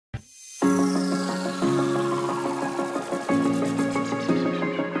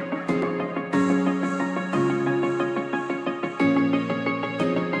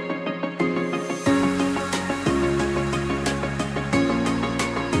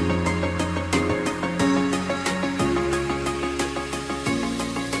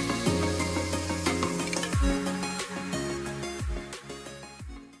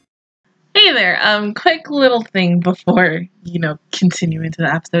there. Quick little thing before, continue into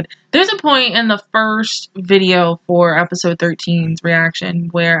the episode. There's a point in the first video for episode 13's reaction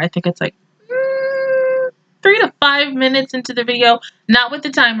where I think it's like 3 to 5 minutes into the video. Not with the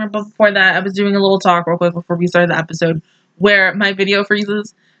timer, but before that, I was doing a little talk real quick before we started the episode where my video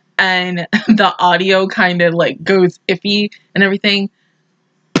freezes and the audio kind of like goes iffy and everything.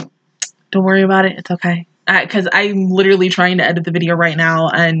 Don't worry about it. It's okay. Because I'm literally trying to edit the video right now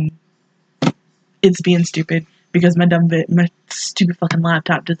and it's being stupid because my stupid fucking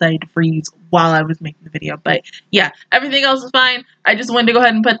laptop decided to freeze while I was making the video. But yeah, everything else is fine. I just wanted to go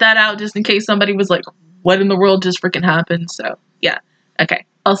ahead and put that out just in case somebody was like, what in the world just freaking happened? So yeah. Okay.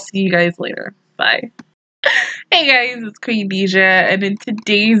 I'll see you guys later. Bye. Hey guys, it's Queendija, and in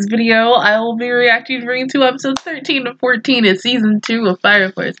today's video, I will be reacting to episodes 13 to 14 of season 2 of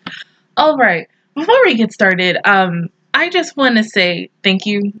Fire Force. Alright, before we get started, I just want to say thank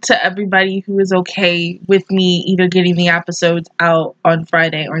you to everybody who is okay with me either getting the episodes out on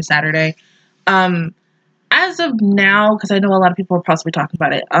Friday or Saturday. As of now, because I know a lot of people are possibly talking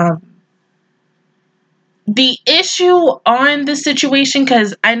about it, the issue on the situation,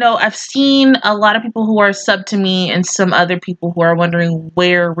 because I know I've seen a lot of people who are sub to me and some other people who are wondering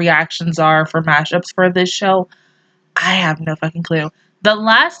where reactions are for mashups for this show. I have no fucking clue. The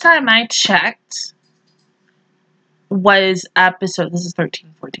last time I checked was episode, this is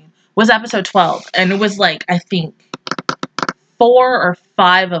 13, 14, was episode 12. And it was like, I think 4 or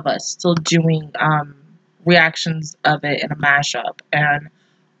 5 of us still doing reactions of it in a mashup. And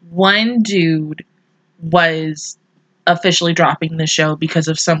one dude was officially dropping the show because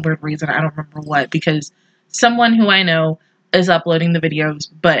of some weird reason. I don't remember what, because someone who I know is uploading the videos,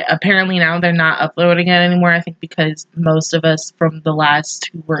 but apparently now they're not uploading it anymore. I think because most of us from the last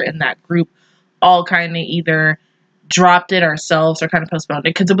who were in that group all kind of either dropped it ourselves or kind of postponed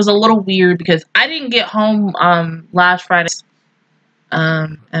it, because it was a little weird because I didn't get home last Friday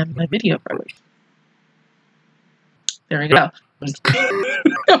and my video froze. There we go.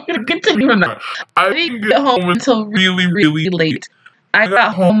 I'm gonna continue from that. I didn't get home until really late. I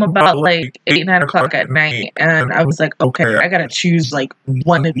got home about like 8, 9 o'clock at night, and I was like, okay, I gotta choose like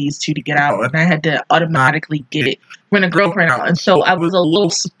one of these two to get out, and I had to automatically get it when a girlfriend out. And so I was a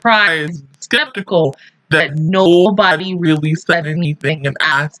little surprised, skeptical that nobody really said anything and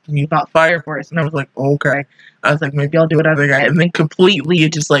asked me about Fire Force. And I was like, okay. I was like, maybe I'll do it other guy. And then completely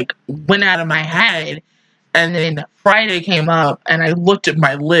it just like went out of my head. And then Friday came up, and I looked at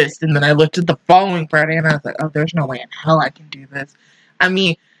my list, and then I looked at the following Friday, and I was like, oh, there's no way in hell I can do this. I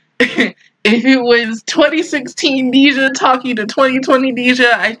mean, if it was 2016 Dija talking to 2020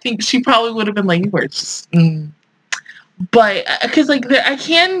 Dija, I think she probably would have been like, you were just, But, because, like, I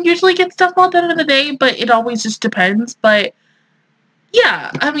can usually get stuff all done in the day, but it always just depends. But, yeah,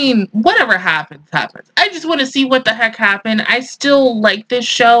 I mean, whatever happens, happens. I just want to see what the heck happened. I still like this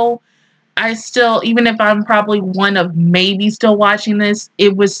show. I still, even if I'm probably one of maybe still watching this,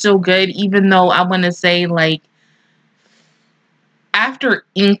 it was still good, even though I want to say, like, after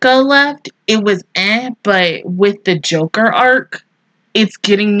Inca left, it was but with the Joker arc, it's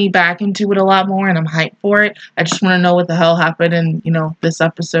getting me back into it a lot more, and I'm hyped for it. I just want to know what the hell happened in, this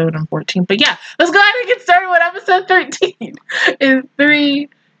episode in 14. But yeah, let's go ahead and get started with episode 13. In 3,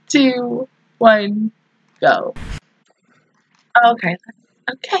 2, 1, go. Okay.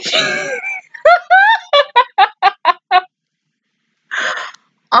 Okay.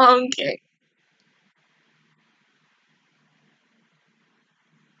 Okay.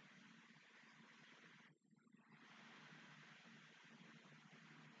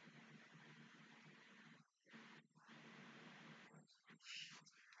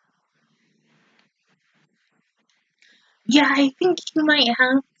 Yeah, I think you might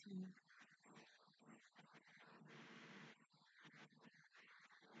have.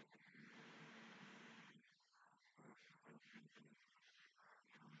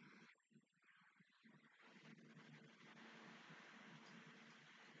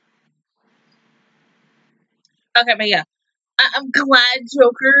 Okay, but yeah, I'm glad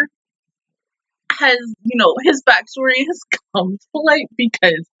Joker has, his backstory has come to light,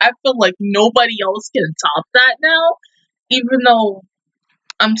 because I feel like nobody else can top that now, even though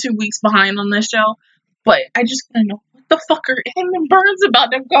I'm 2 weeks behind on this show. But I just want to know what the fuck are him and Burns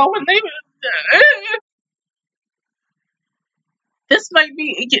about to go when they. This might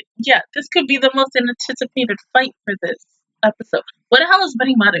be, yeah, this could be the most anticipated fight for this episode. What the hell is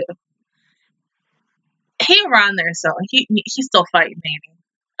Vadim Dominov? He around there, so he's still fighting, maybe.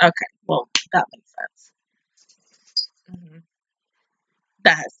 Okay, well, that makes sense.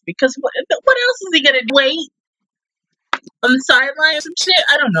 That has to be, because what else is he gonna do? Wait on the sideline or some shit?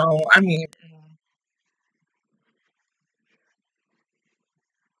 I don't know. I mean,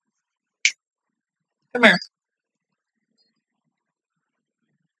 Come here.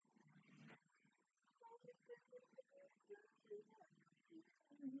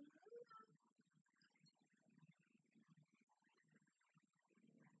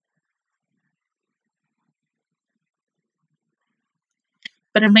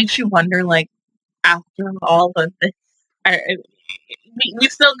 But it makes you wonder, like, after all of this, we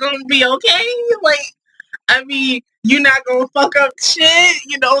still gonna be okay? Like, I mean, you not gonna fuck up shit,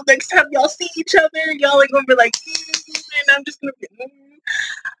 you know, next time y'all see each other, y'all ain't gonna be like, and I'm just gonna be,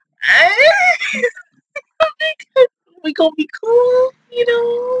 we gonna be cool, you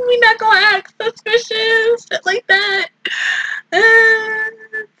know, we not gonna act suspicious, shit like that.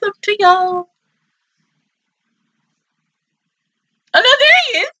 It's up to y'all. Oh, no, there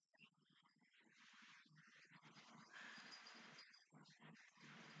he is.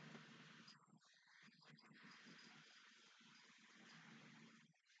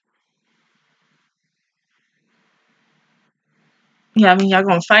 Yeah, I mean, y'all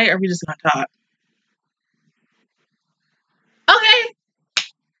gonna fight or we just gonna talk? Okay.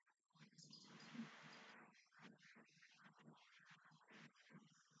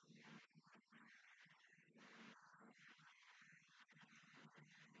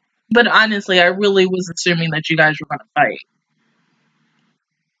 But honestly, I really was assuming that you guys were gonna fight.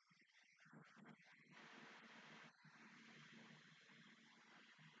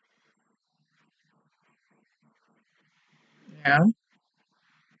 Yeah.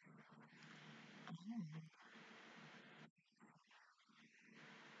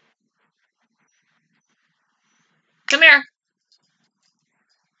 Come here.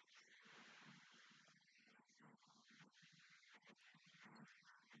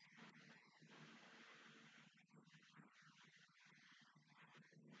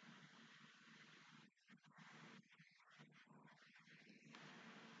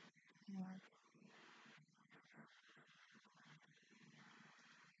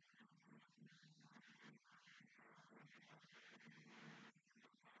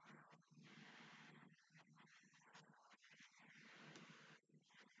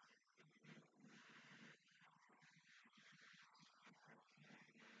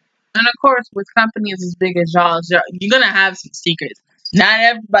 And of course, with companies as big as y'all, you're gonna have some secrets. Not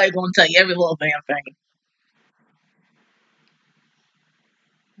everybody gonna tell you every little damn thing.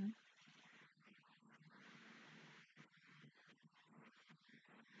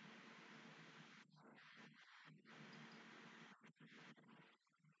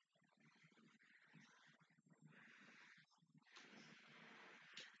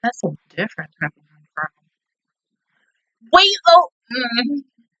 That's a different type of infernal. Wait, oh,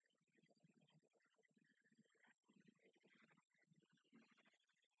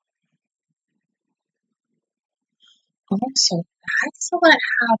 oh, so that's what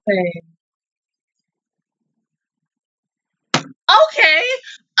happened. Okay.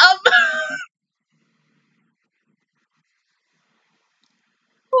 Um.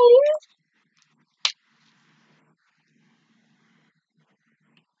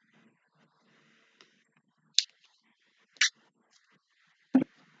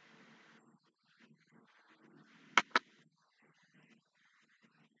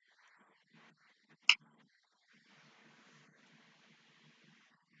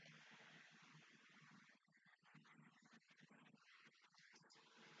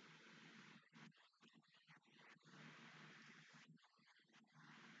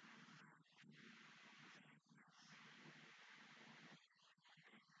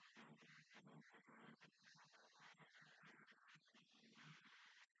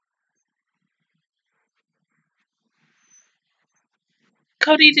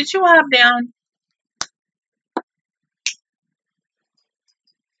 Cody, did you hop down?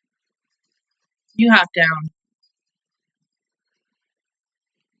 You hop down.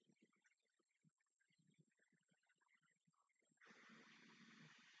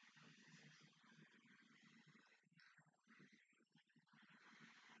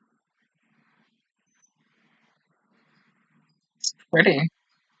 It's pretty.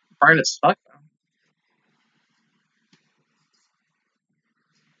 Bright as fuck,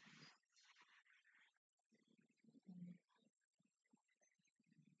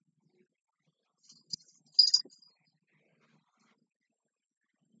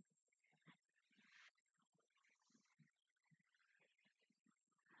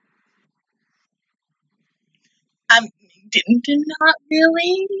 though. Did not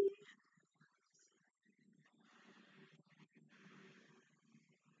really.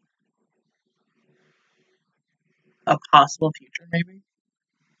 A possible future, maybe.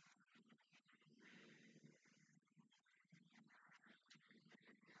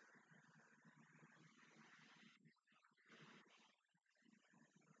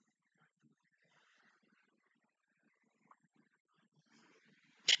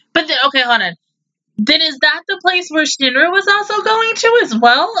 Okay, hold on. Then is that the place where Shinra was also going to as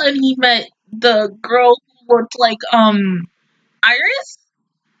well? And he met the girl who looked like Iris?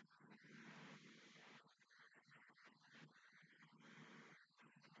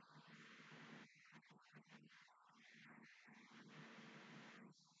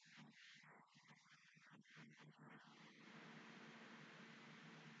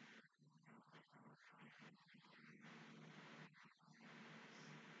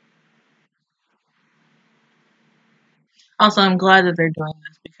 Also, I'm glad that they're doing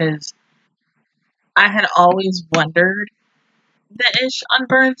this because I had always wondered the ish on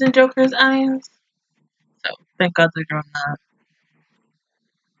Burns and Joker's eyes. So thank God they're doing that.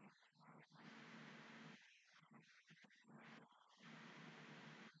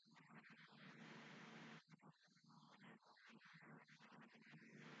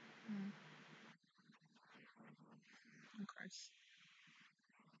 Of course.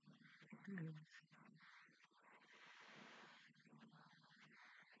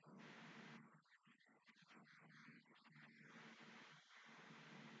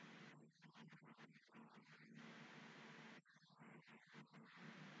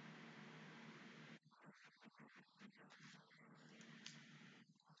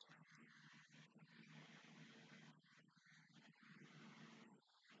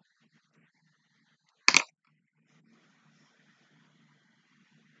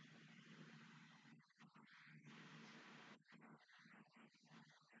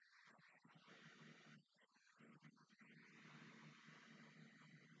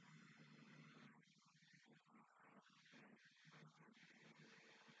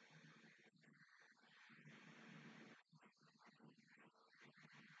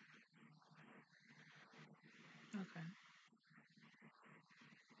 Okay.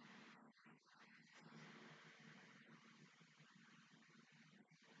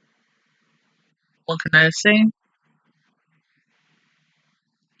 What can I say?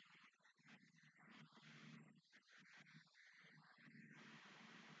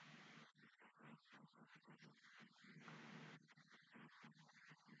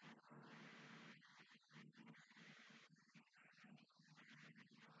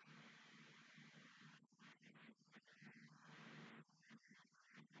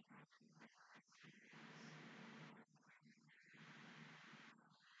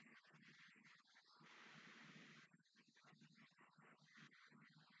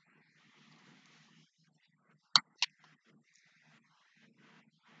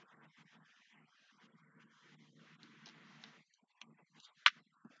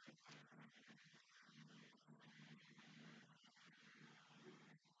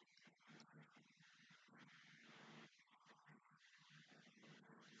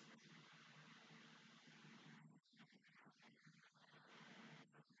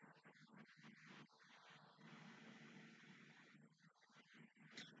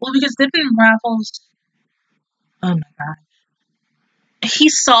 Well, because didn't Raffles? Oh my God, he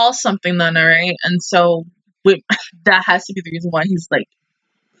saw something then, alright, and so that has to be the reason why he's like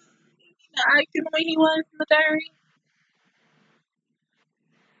acting the way he was in the diary.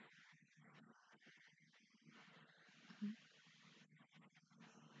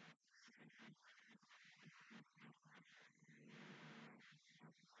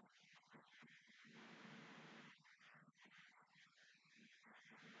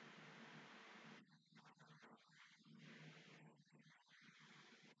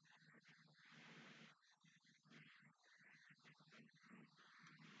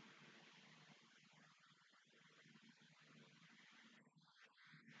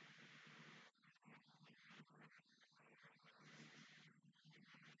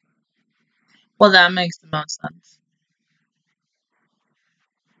 Well, that makes the most sense.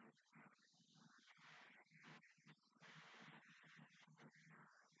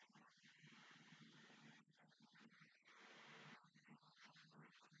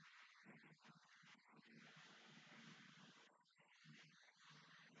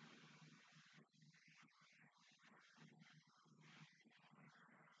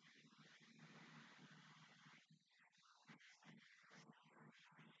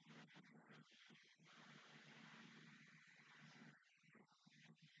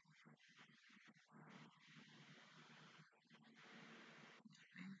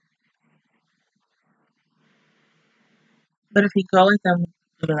 But if you go with them,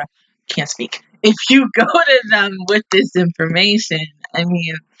 can't speak. If you go to them with this information, I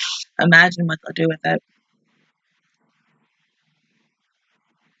mean, imagine what they'll do with it.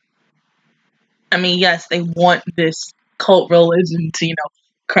 I mean, yes, they want this cult religion to,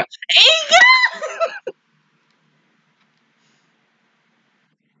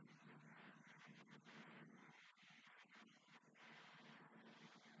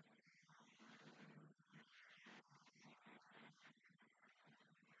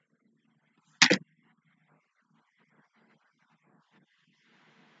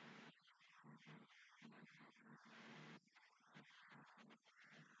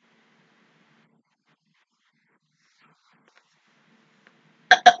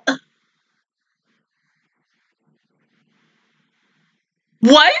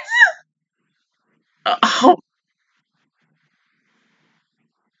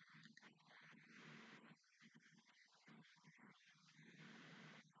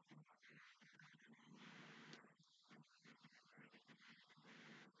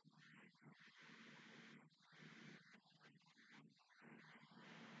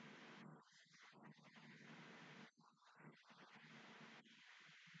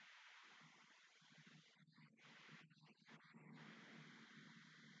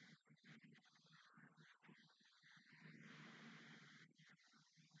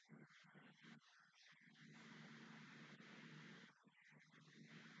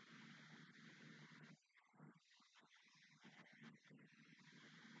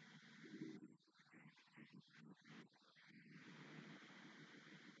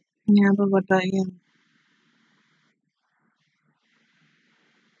 Yeah, but what about you?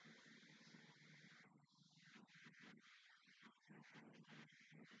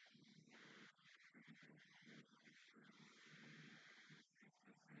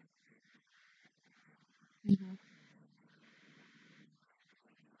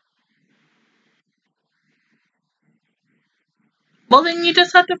 Well, then you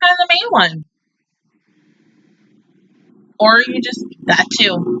just have to find the main one. Or you just, that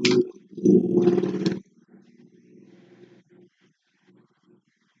too.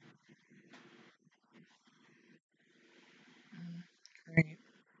 Right.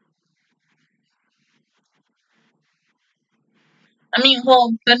 I mean,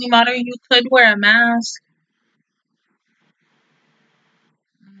 well, doesn't matter, you could wear a mask.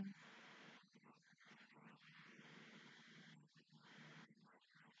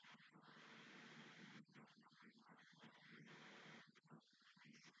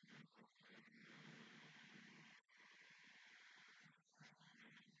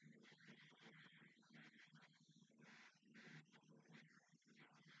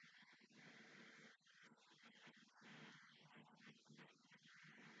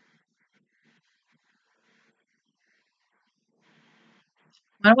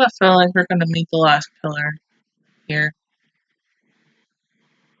 Why do I feel like we're gonna meet the last pillar here?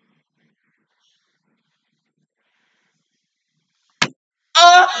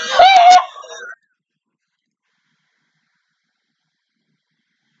 Oh!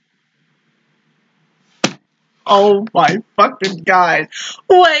 Oh my fucking god.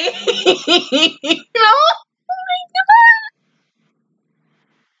 Wait. No.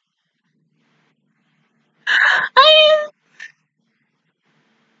 I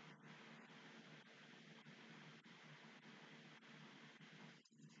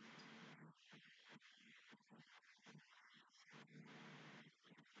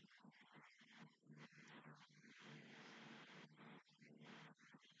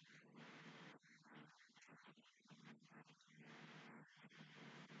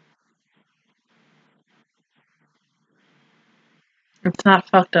It's not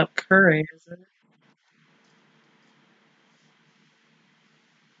fucked up curry, is it?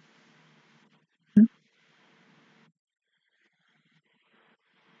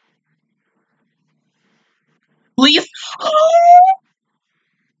 Please.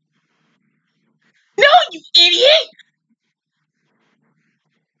 No, you idiot!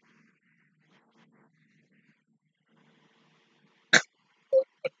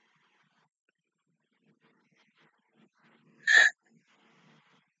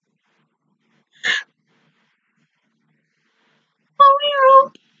 Oh,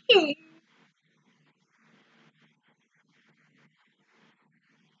 you're okay.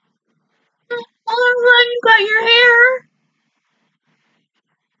 Oh, I'm glad you got your hair.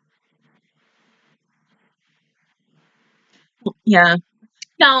 Yeah.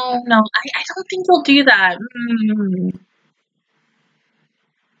 No, no, I don't think he'll do that.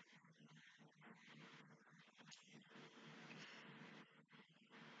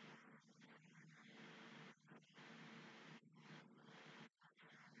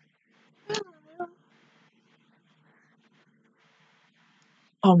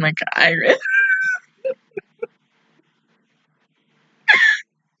 Oh my god, Iris.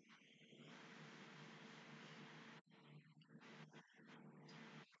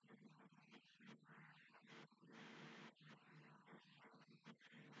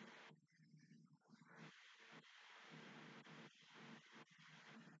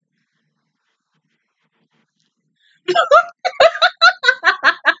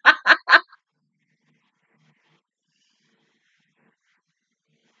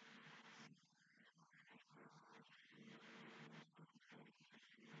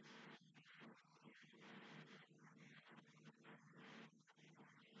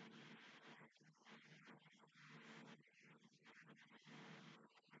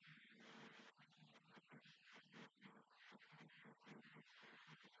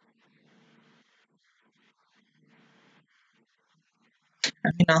 I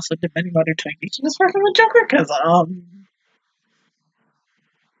mean, also depending on her technique, she was working with Joker because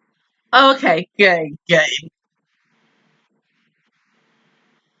Okay, good, good.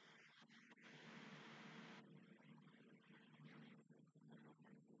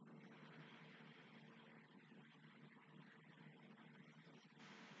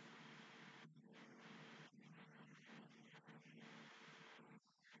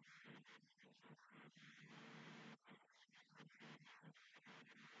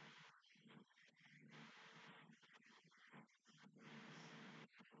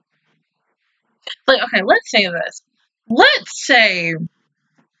 Like, okay, let's say this. Let's say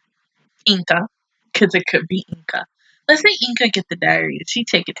Inca, because it could be Inca. Let's say Inca get the diary and she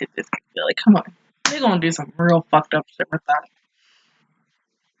take it to this guy. Like, come on. They're gonna do some real fucked up shit with that.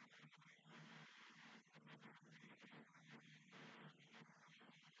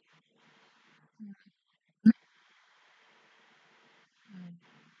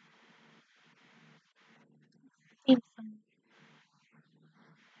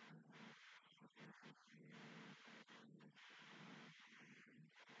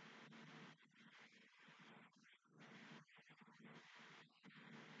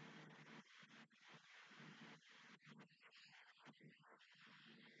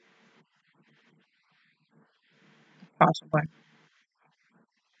 Possibly.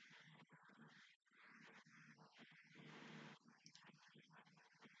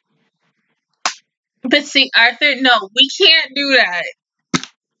 But see, Arthur, no, we can't do that.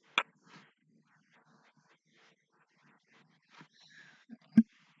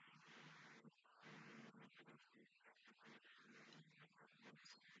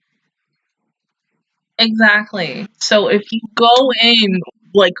 Exactly. So if you go in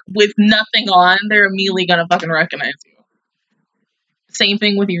like with nothing on, they're immediately gonna fucking recognize you. Same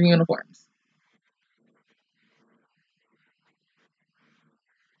thing with your uniforms.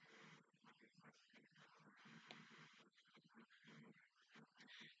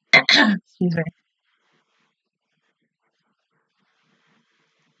 Excuse me.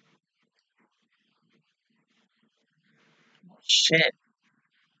 Shit.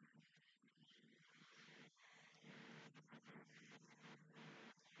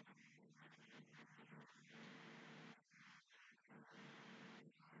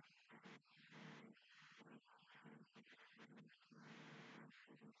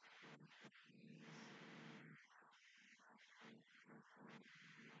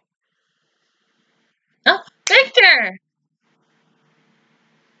 Oh, Victor!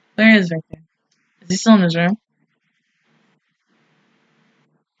 Where is Victor? Is he still in his room?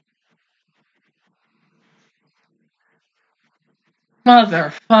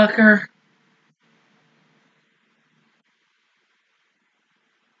 Motherfucker.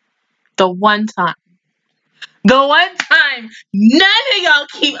 The one time. The one time none of y'all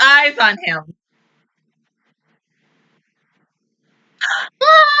keep eyes on him.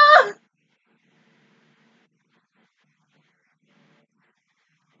 Ah!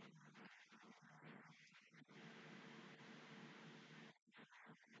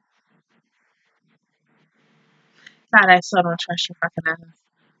 God, I still don't trust your fucking ass.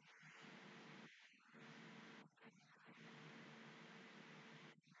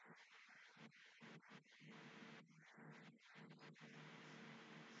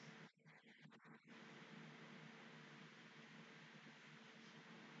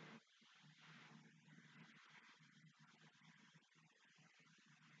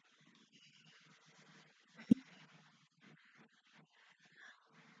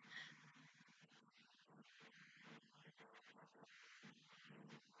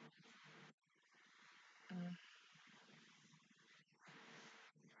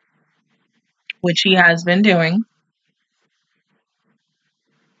 Which he has been doing.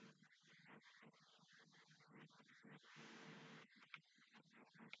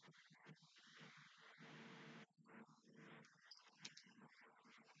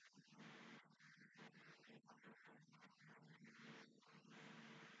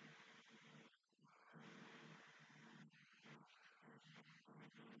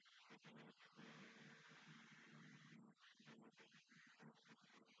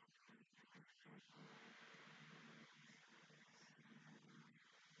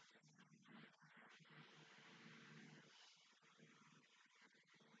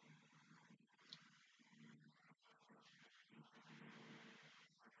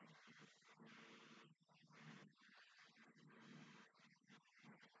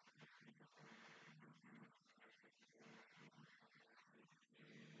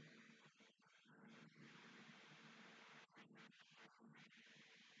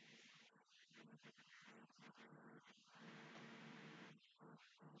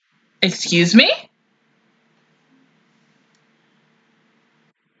 Excuse me?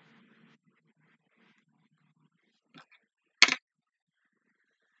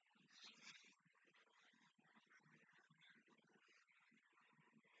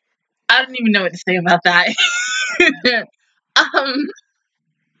 I don't even know what to say about that.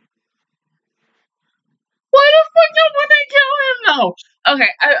 Why the fuck don't want to kill him though?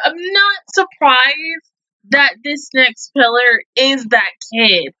 Okay, I'm not surprised that this next pillar is that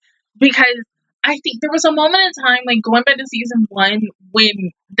kid, because I think there was a moment in time, like going back to season 1,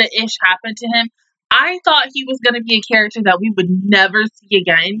 when the ish happened to him. I thought he was going to be a character that we would never see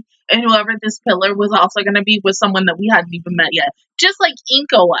again, and whoever this pillar was also going to be was someone that we hadn't even met yet, just like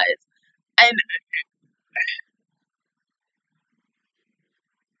Inko was. And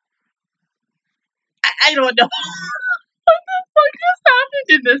I don't know what the fuck just happened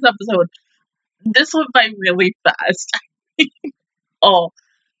in this episode. This went by really fast. Oh,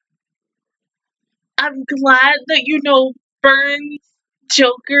 I'm glad that Burns,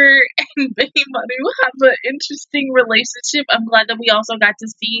 Joker, and Baby Manu have an interesting relationship. I'm glad that we also got to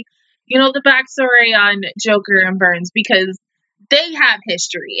see, the backstory on Joker and Burns because they have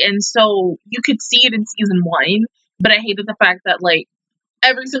history, and so you could see it in season 1. But I hated the fact that like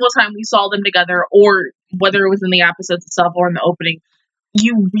every single time we saw them together, or whether it was in the episodes itself or in the opening,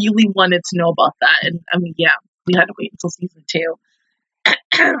 you really wanted to know about that. And I mean, yeah, we had to wait until season 2.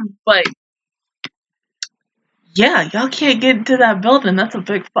 But yeah, y'all can't get into that building. That's a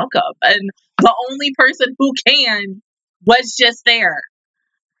big fuck up. And the only person who can was just there.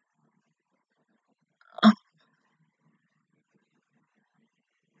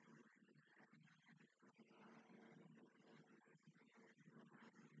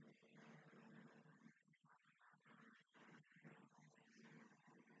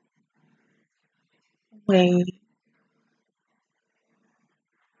 Wait.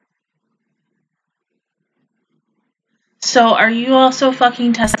 So are you also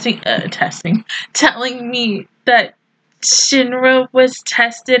fucking telling me that Shinra was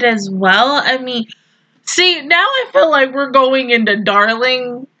tested as well? I mean, see, now I feel like we're going into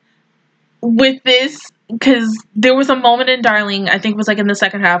Darling with this, because there was a moment in Darling, I think it was like in the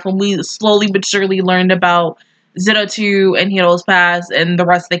second half, when we slowly but surely learned about Zero 2 and Hiro's past and the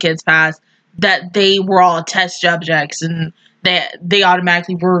rest of the kids' past, that they were all test subjects and that they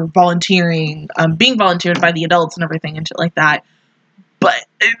automatically were volunteering, being volunteered by the adults and everything and shit like that. But,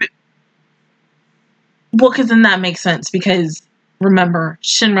 well, because then that makes sense, because remember,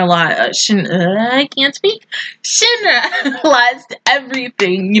 I can't speak. Shinra lost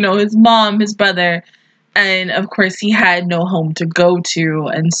everything, his mom, his brother, and of course he had no home to go to,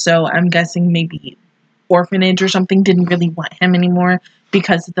 and so I'm guessing maybe orphanage or something didn't really want him anymore,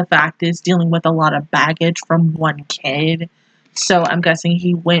 because the fact is dealing with a lot of baggage from one kid. So I'm guessing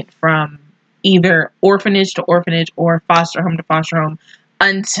he went from either orphanage to orphanage or foster home to foster home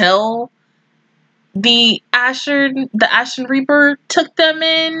until the Ashen Reaper took them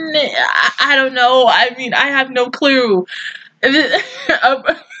in. I don't know. I mean, I have no clue.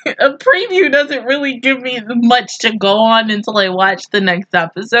 A preview doesn't really give me much to go on until I watch the next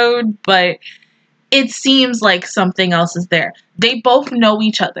episode, but it seems like something else is there. They both know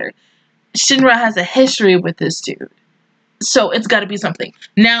each other. Shinra has a history with this dude, so it's got to be something.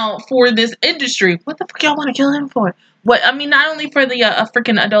 Now, for this industry, what the fuck y'all want to kill him for? What, I mean, not only for the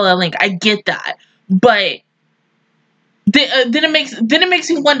freaking Adola Link, I get that, but then it makes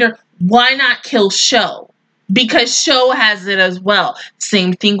me wonder, why not kill Sho? Because Sho has it as well.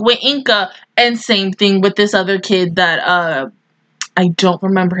 Same thing with Inca, and same thing with this other kid that I don't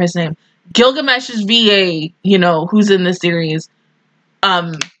remember his name. Gilgamesh's VA, who's in the series,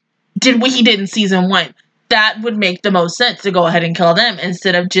 did what he did in season 1. That would make the most sense to go ahead and kill them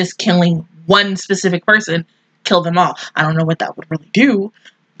instead of just killing one specific person. Kill them all. I don't know what that would really do,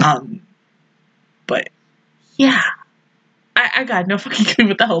 but yeah. I got no fucking clue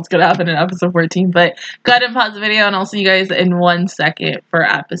what the hell's gonna happen in episode 14, but go ahead and pause the video and I'll see you guys in 1 second for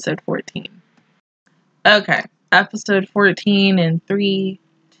episode 14. Okay, episode 14 in 3,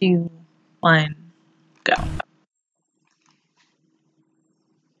 2, 1, go.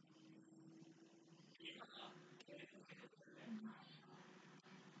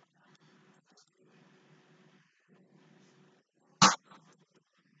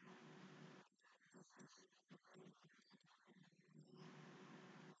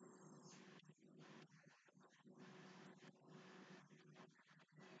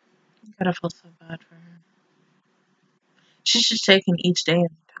 I gotta feel so bad for her. She's just taking each day at a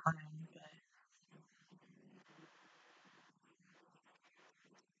time.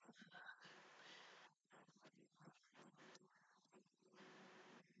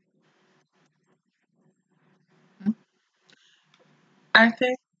 But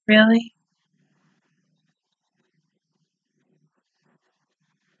Arthur, really?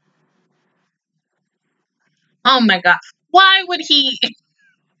 Oh my god. Why would he?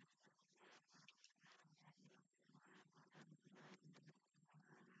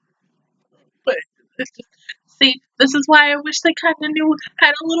 But see, this is why I wish they kind of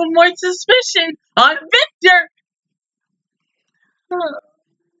had a little more suspicion on Victor.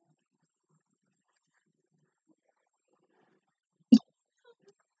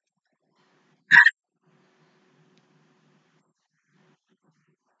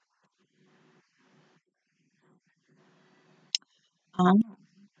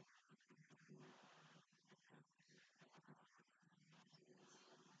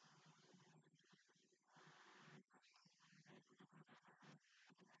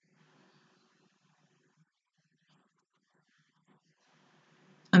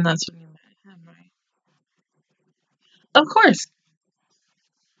 And that's when you met him, right? Of course.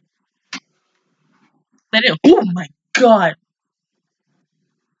 They do. Oh my god.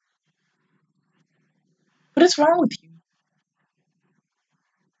 What is wrong with you?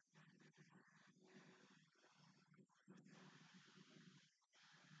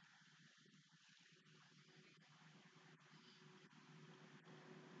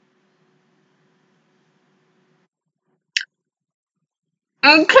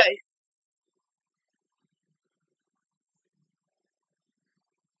 Okay.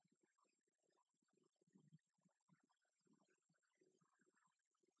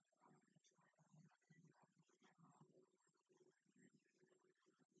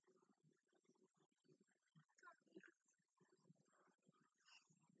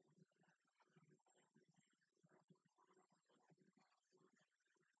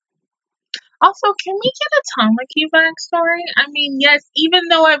 Also, can we get a Tamaki backstory? I mean, yes, even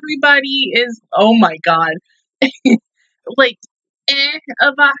though everybody is, oh my god, like,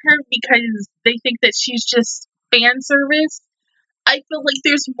 about her because they think that she's just fan service. I feel like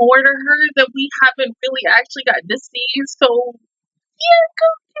there's more to her that we haven't really actually gotten to see. So, yeah, go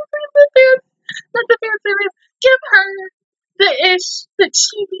give her the fan, not the fan service. Give her the ish that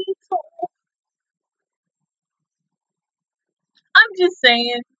she needs. I'm just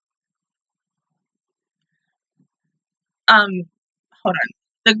saying. Hold on.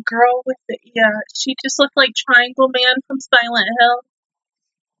 The girl with the she just looked like Triangle Man from Silent Hill.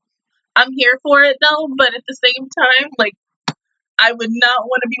 I'm here for it though, but at the same time, like I would not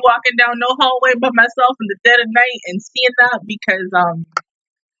want to be walking down no hallway by myself in the dead of night and seeing that because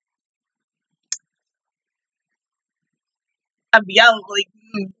I'd be out like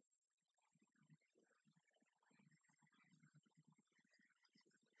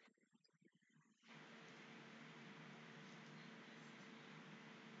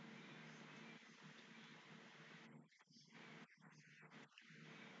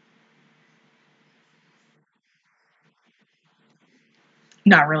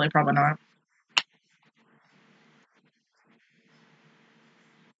not really, probably not.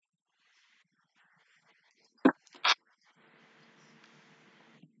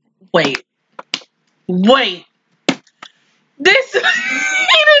 Wait, wait. This he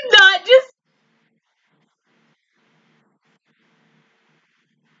did not just.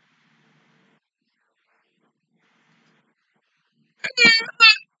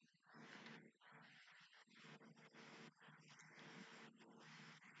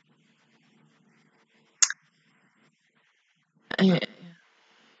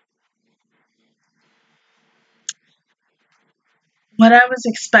 What I was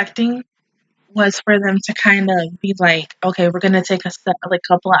expecting was for them to kind of be like, okay, we're gonna take like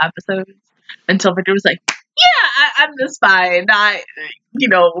couple of episodes until Victor was like, yeah, I'm the spy, not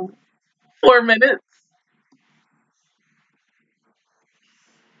 4 minutes.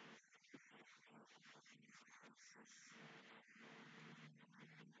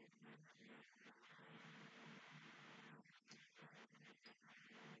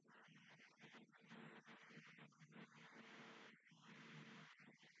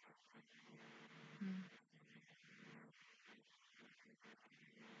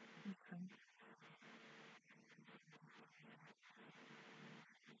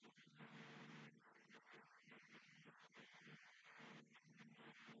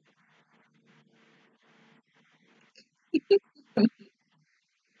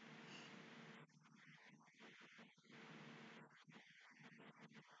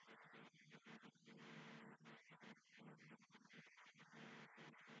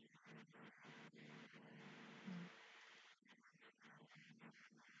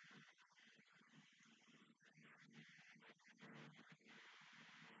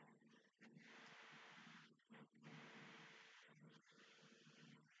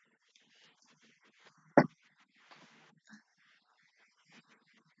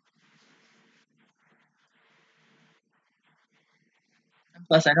 And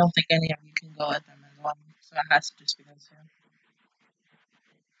plus, I don't think any of you can go at them as well, so it has to just be those two.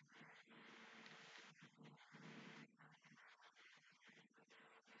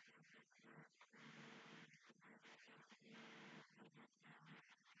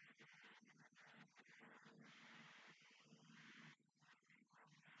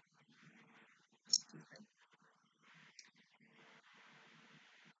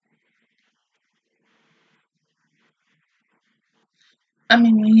 I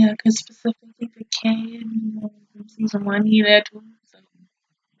mean, yeah, because specifically the kid, from season one, he there too. So.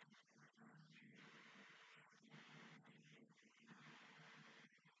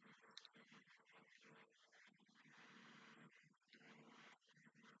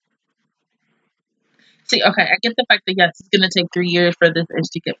 See, okay, I get the fact that yes, it's gonna take 3 years for this ish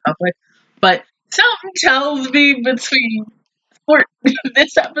to get public, but something tells me between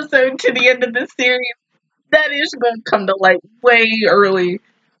this episode to the end of this series, that is gonna come to light way early.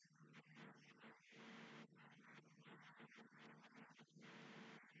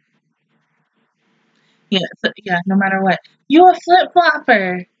 Yeah, so, yeah, no matter what. You a flip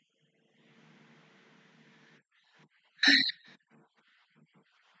flopper.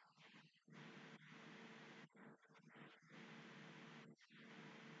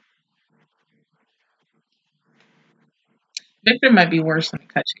 Victor might be worse than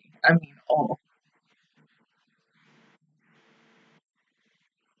Kachi. I mean, oh.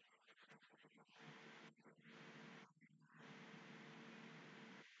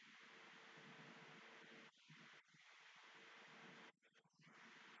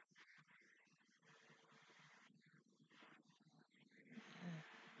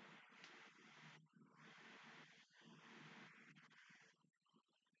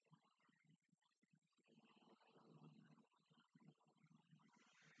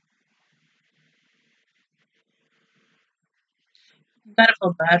 You gotta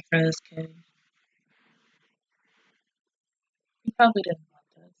feel bad for this kid. He probably didn't want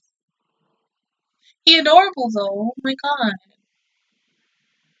this. He adorable though. Oh my god.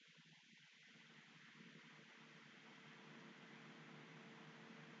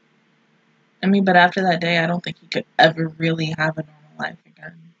 I mean, but after that day, I don't think he could ever really have a normal life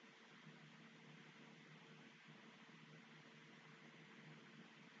again.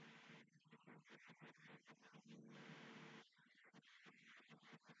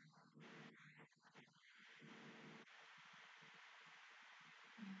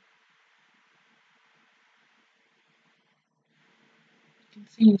 You can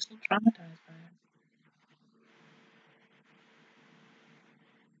see he's still traumatized by it.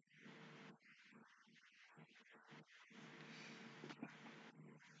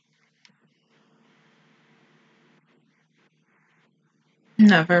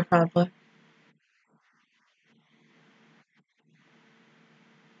 Never, probably.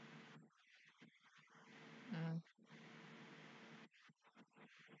 Mm.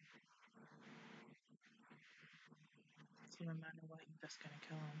 So no matter what, you're just gonna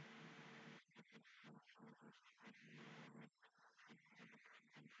kill him.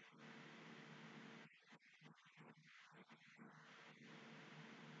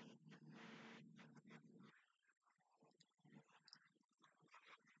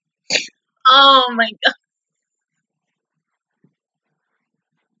 Oh my god.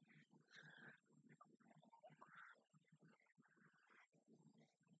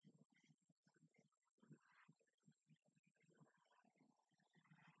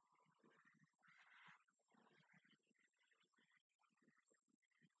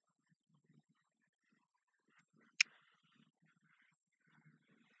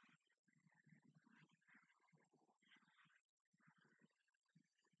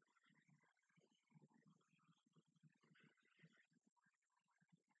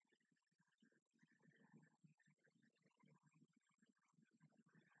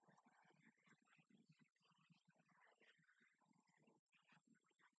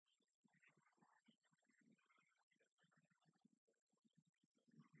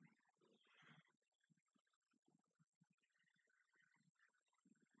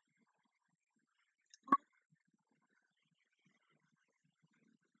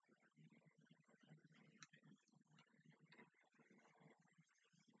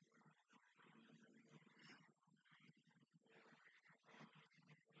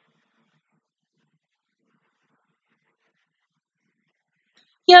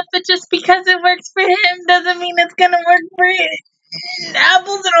 Yeah, but just because it works for him doesn't mean it's gonna work for it.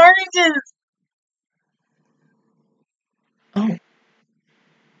 Apples and oranges. Oh,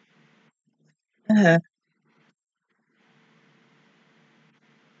 uh,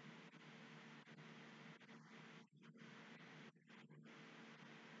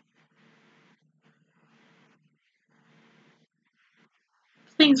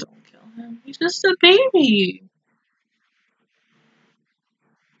 please don't kill him. He's just a baby.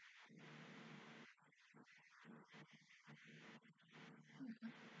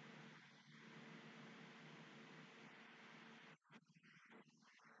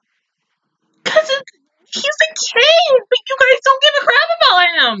 Cause he's a kid, but you guys don't give a crap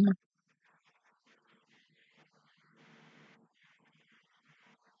about him.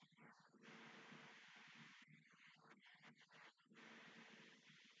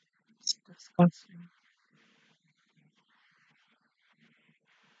 It's disgusting.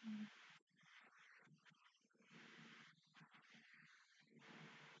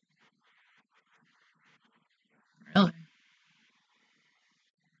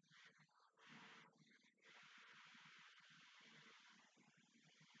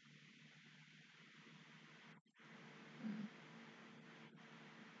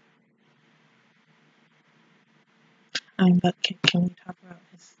 I mean, but can we talk about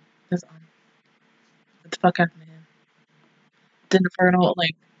his arm? What the fuck happened to him? Did Infernal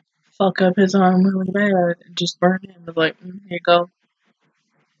like fuck up his arm really bad and just burn him? But like, here you go.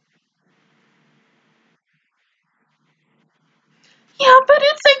 Yeah, but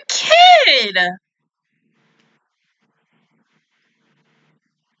it's a kid.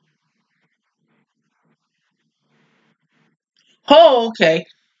 Oh, okay.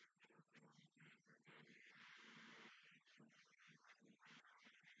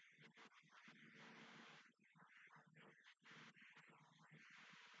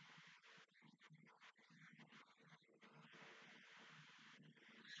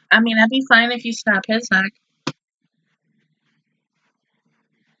 I mean, I'd be fine if you snap his neck.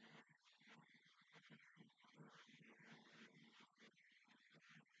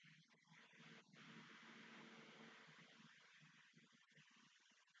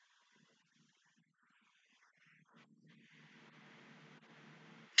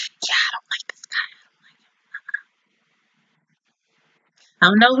 Yeah, I don't like this guy. I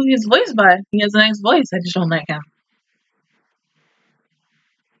don't know who he's voiced by. He has a nice voice. I just don't like him.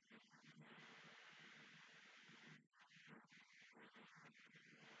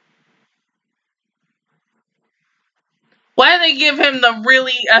 Why do they give him the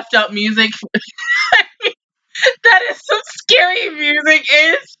really effed up music? That is some scary music.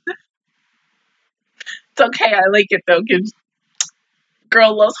 It's okay. I like it though, because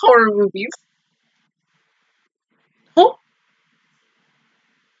girl loves horror movies. Oh,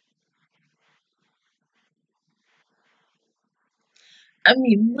 I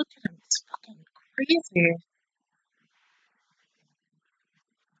mean, look at him. It's fucking crazy.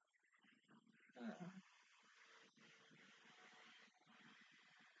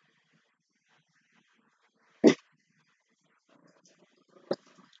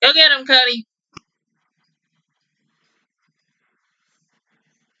 Go get him, Cody.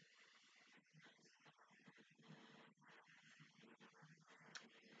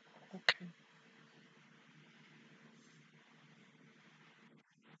 Okay.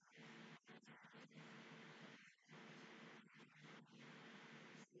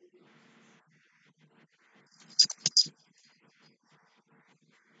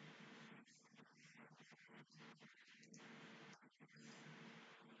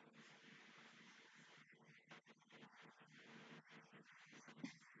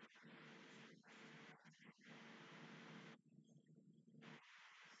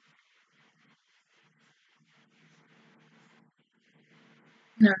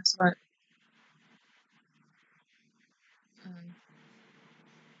 No, it's not. Um,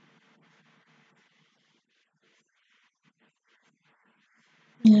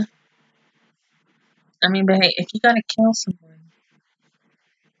 yeah. I mean, but hey, if you gotta kill someone,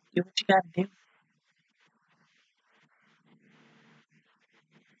 do what you gotta do.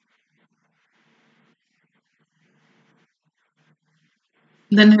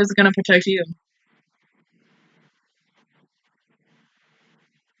 Then who's gonna protect you?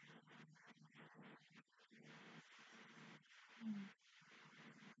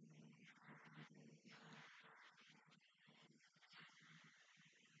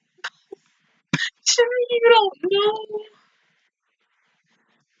 You don't know.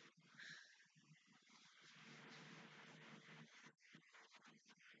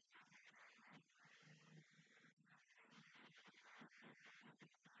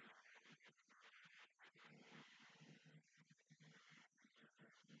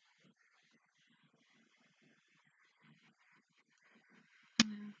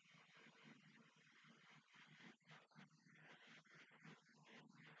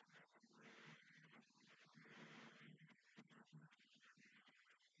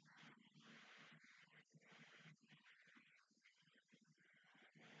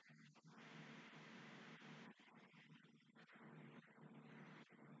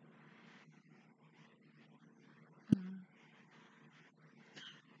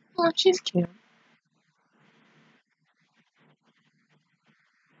 Oh, she's cute.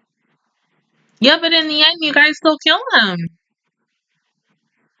 Yeah, but in the end, you guys still kill him.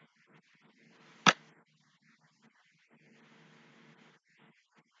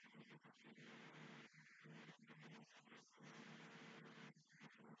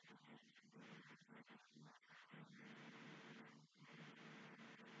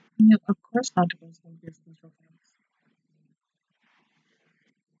 Yeah, of course not to go to these things.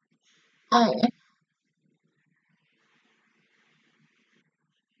 Oh,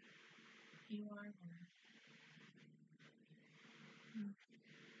 you are.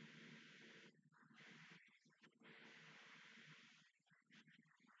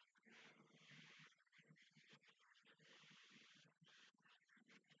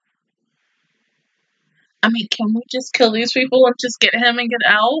 mean, can we just kill these people and just get him and get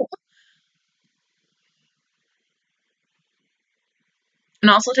out?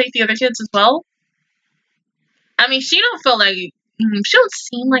 And also take the other kids as well? I mean, she don't feel like... she don't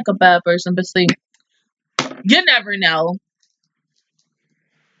seem like a bad person, but see, you never know.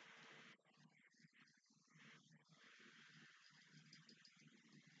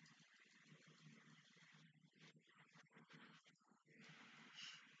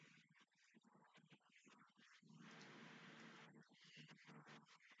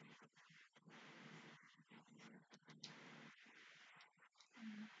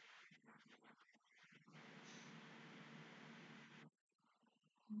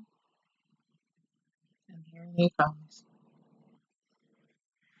 And here he comes.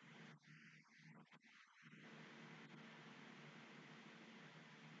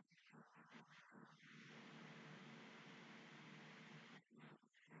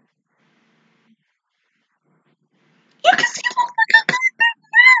 You can see him like a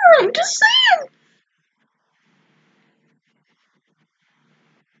mirror. I'm just saying.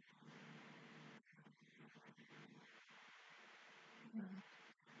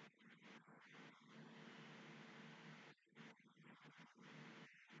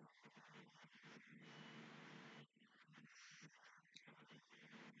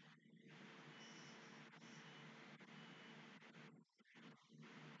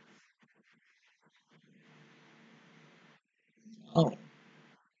 Oh.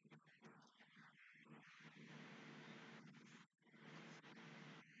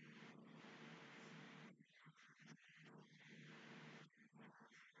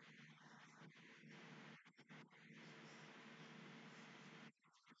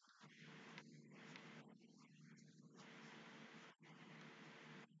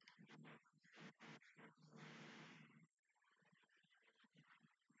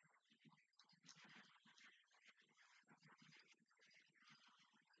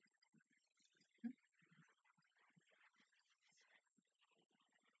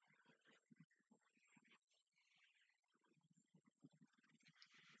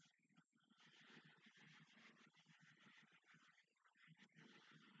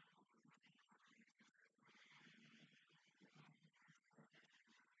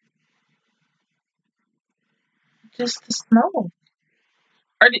 Just the smoke.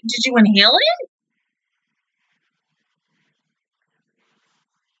 Or did you inhale it?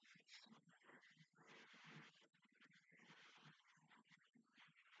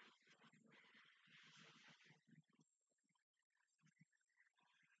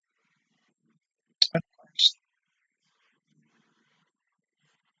 Of course.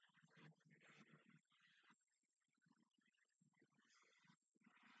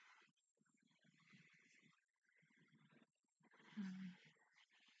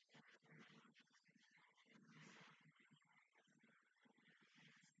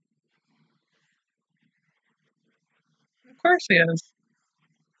 Of course he is.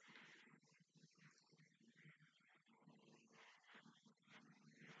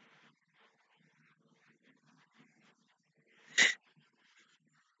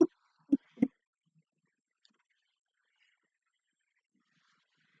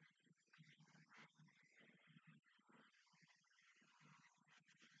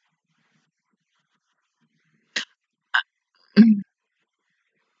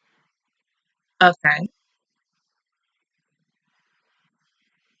 Okay.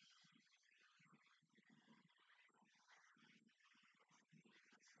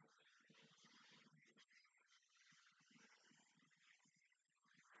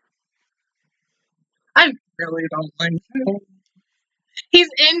 I really don't like him. He's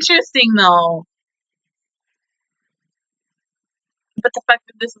interesting though. But the fact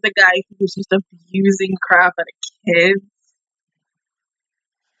that this is the guy who was just abusing crap at a kid.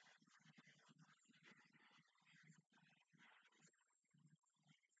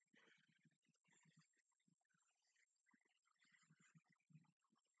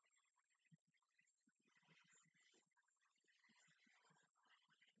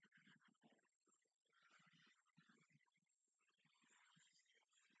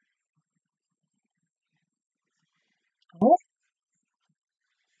 Oh, of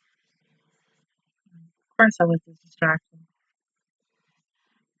course I was distracted.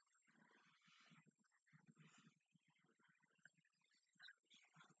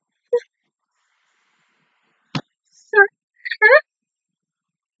 Sir.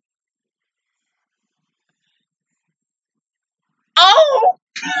 Oh!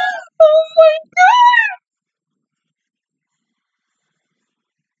 Oh my god!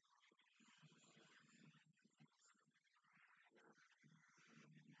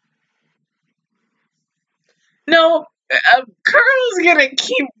 No, Curl's gonna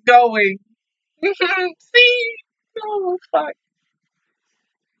keep going. See? Oh, fuck.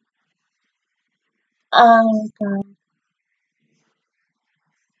 Oh, God.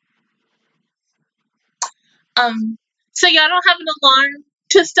 So y'all don't have an alarm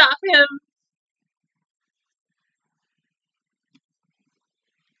to stop him?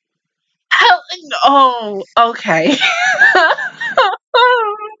 Hell, oh, okay. What the fuck?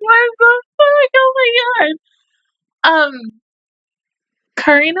 Oh my god.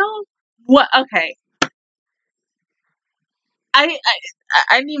 Karino? What? Okay. I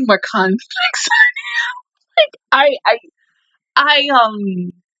need more context. Like,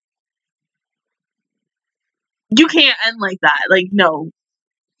 you can't end like that. Like, no.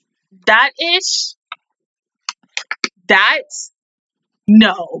 That's,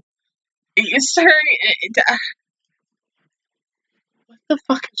 no. Sir, what the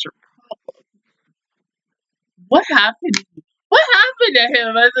fuck is your problem? What happened? What happened to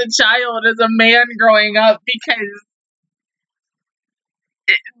him as a child, as a man growing up? Because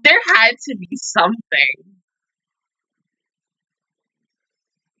there had to be something.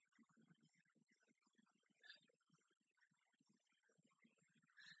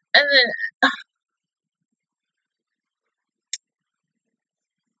 And then,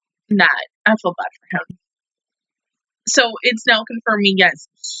 nah, I feel bad for him. So it's now confirming, yes,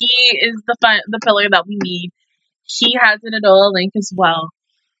 he is the pillar that we need. He has an adult link as well.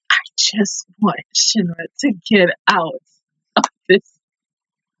 I just want Shinra to get out of this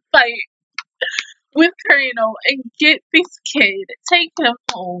fight with Kurino and get this kid, take him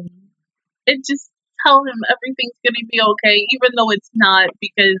home, and just tell him everything's gonna be okay, even though it's not,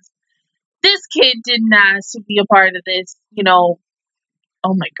 because this kid didn't ask to be a part of this, you know.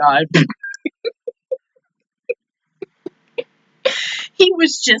 Oh my god. He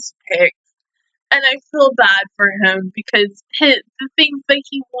was just picked. And I feel bad for him because the things that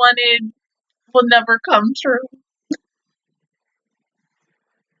he wanted will never come true.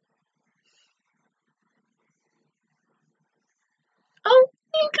 Oh,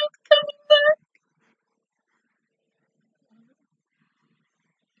 Nico's coming back.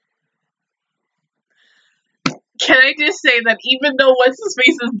 Can I just say that even though what's his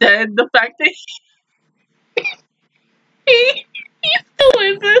face is dead, the fact that he still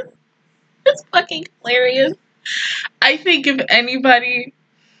isn't is fucking hilarious. I think if anybody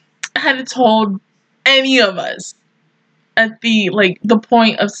had told any of us at the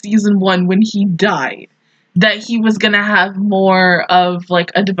point of season 1 when he died that he was gonna have more of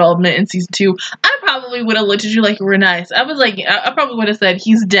like a development in season 2, I probably would have looked at you like you were nice. I was like, I probably would have said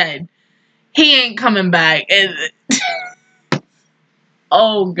he's dead. He ain't coming back. And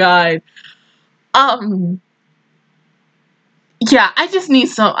oh god. Yeah, I just need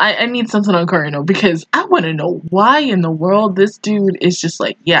I need something on Kurino because I want to know why in the world this dude is just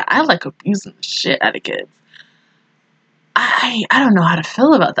like, yeah, I like abusing the shit out of kids. I don't know how to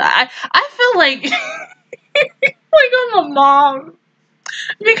feel about that. I feel like like I'm a mom.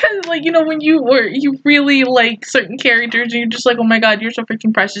 Because, like, you know, when you really like certain characters and you're just like, oh my god, you're so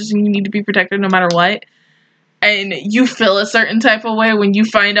freaking precious and you need to be protected no matter what. And you feel a certain type of way when you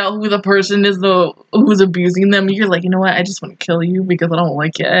find out who the person is who's abusing them. You're like, you know what, I just want to kill you because I don't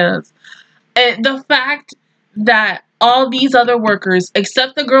like your ass. And the fact that all these other workers,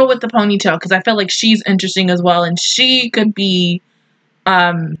 except the girl with the ponytail, because I feel like she's interesting as well, and she could be, she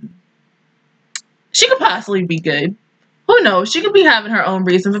could possibly be good. Who knows? She could be having her own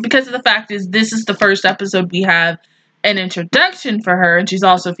reason, but because of the fact is this is the first episode we have an introduction for her, and she's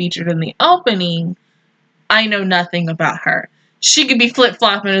also featured in the opening, I know nothing about her. She could be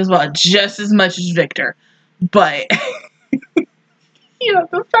flip-flopping as well, just as much as Victor. But, you know,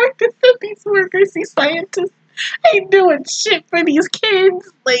 the fact is that these workers, these scientists, ain't doing shit for these kids,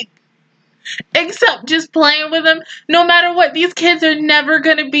 like, except just playing with them. No matter what, these kids are never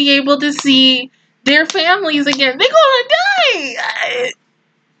gonna be able to see their families again. They're gonna die!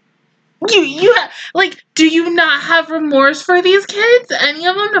 You have, like, do you not have remorse for these kids? Any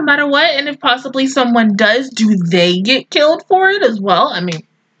of them, no matter what? And if possibly someone does, do they get killed for it as well? I mean,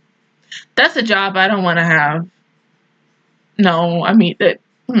 that's a job I don't want to have. No, I mean,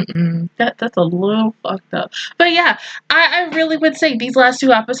 that's a little fucked up. But yeah, I really would say these last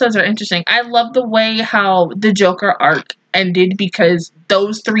 2 episodes are interesting. I love the way how the Joker arc ended because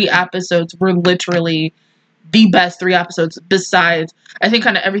those 3 episodes were literally the best 3 episodes besides, I think,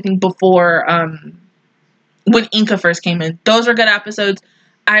 kind of everything before when Inca first came in. Those are good episodes.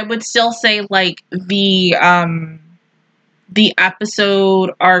 I would still say like the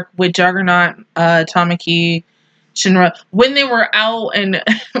episode arc with Juggernaut, Tamaki, Shinra, when they were out and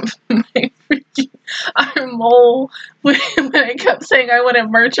our mole when I kept saying I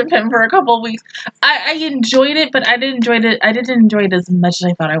wouldn't merch of him for a couple of weeks. I enjoyed it, but I didn't enjoy it as much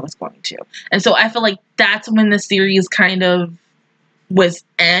as I thought I was going to. And so I feel like that's when the series kind of was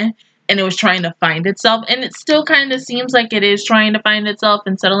and it was trying to find itself, and it still kind of seems like it is trying to find itself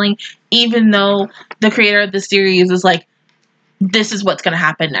and settling, even though the creator of the series is like, this is what's going to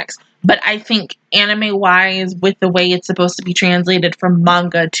happen next. But I think anime-wise, with the way it's supposed to be translated from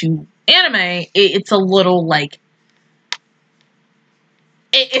manga to anime, it's a little like,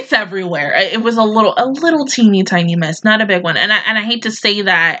 it's everywhere. It was a little teeny tiny miss, not a big one. And I hate to say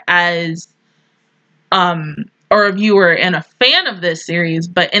that as or a viewer and a fan of this series,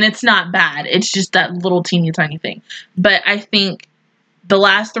 and it's not bad. It's just that little teeny tiny thing. But I think the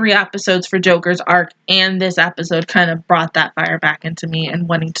last 3 episodes for Joker's arc and this episode kind of brought that fire back into me and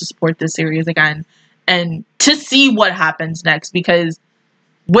wanting to support this series again and to see what happens next, because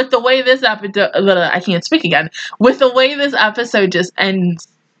with the way this episode, I can't speak again, with the way this episode just ends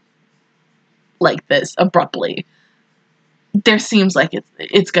like this abruptly, there seems like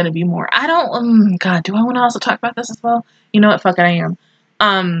it's going to be more. I don't, God, do I want to also talk about this as well? You know what, fuck it, I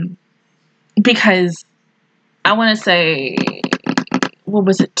am. Because I want to say, what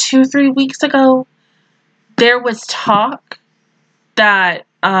was it, 2-3 weeks ago, there was talk that,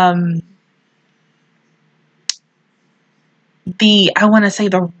 I want to say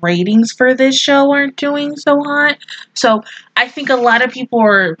the ratings for this show aren't doing so hot. So I think a lot of people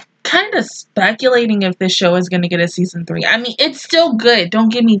are kind of speculating if this show is going to get a season 3. I mean, it's still good.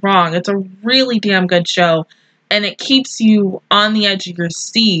 Don't get me wrong. It's a really damn good show, and it keeps you on the edge of your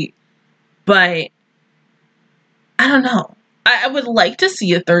seat. But I don't know. I would like to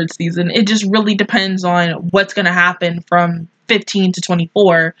see a 3rd season. It just really depends on what's going to happen from 15 to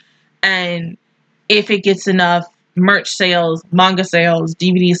 24, and if it gets enough merch sales, manga sales,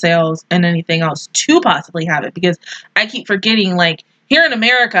 DVD sales, and anything else to possibly have it. Because I keep forgetting, like, here in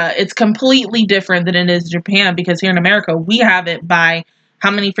America, it's completely different than it is in Japan, because here in America, we have it by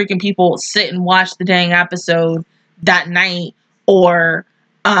how many freaking people sit and watch the dang episode that night, or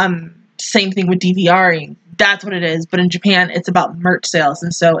same thing with DVRing. That's what it is. But in Japan, it's about merch sales.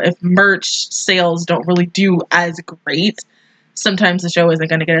 And so if merch sales don't really do as great, sometimes the show isn't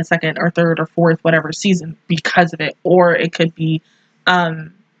going to get a 2nd or 3rd or 4th, whatever season because of it. Or it could be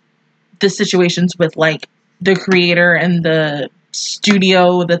the situations with, like, the creator and the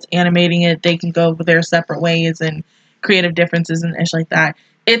studio that's animating it. They can go their separate ways and creative differences and ish like that.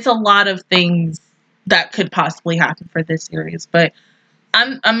 It's a lot of things that could possibly happen for this series. But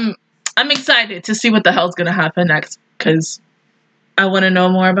I'm excited to see what the hell's going to happen next, because I want to know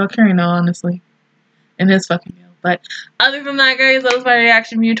more about Kurino, honestly, and his fucking deal. But other than that, guys, that was my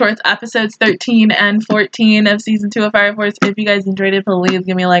reaction view towards episodes 13 and 14 of season 2 of Fire Force. If you guys enjoyed it, please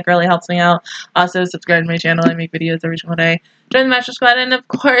give me a like. It really helps me out. Also, subscribe to my channel. I make videos every single day. Join the Master Squad, and of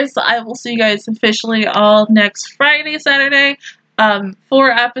course, I will see you guys officially all next Friday, Saturday,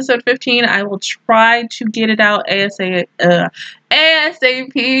 for episode 15. I will try to get it out ASAP.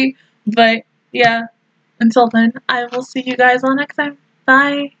 But yeah, until then, I will see you guys all next time.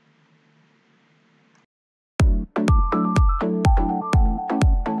 Bye.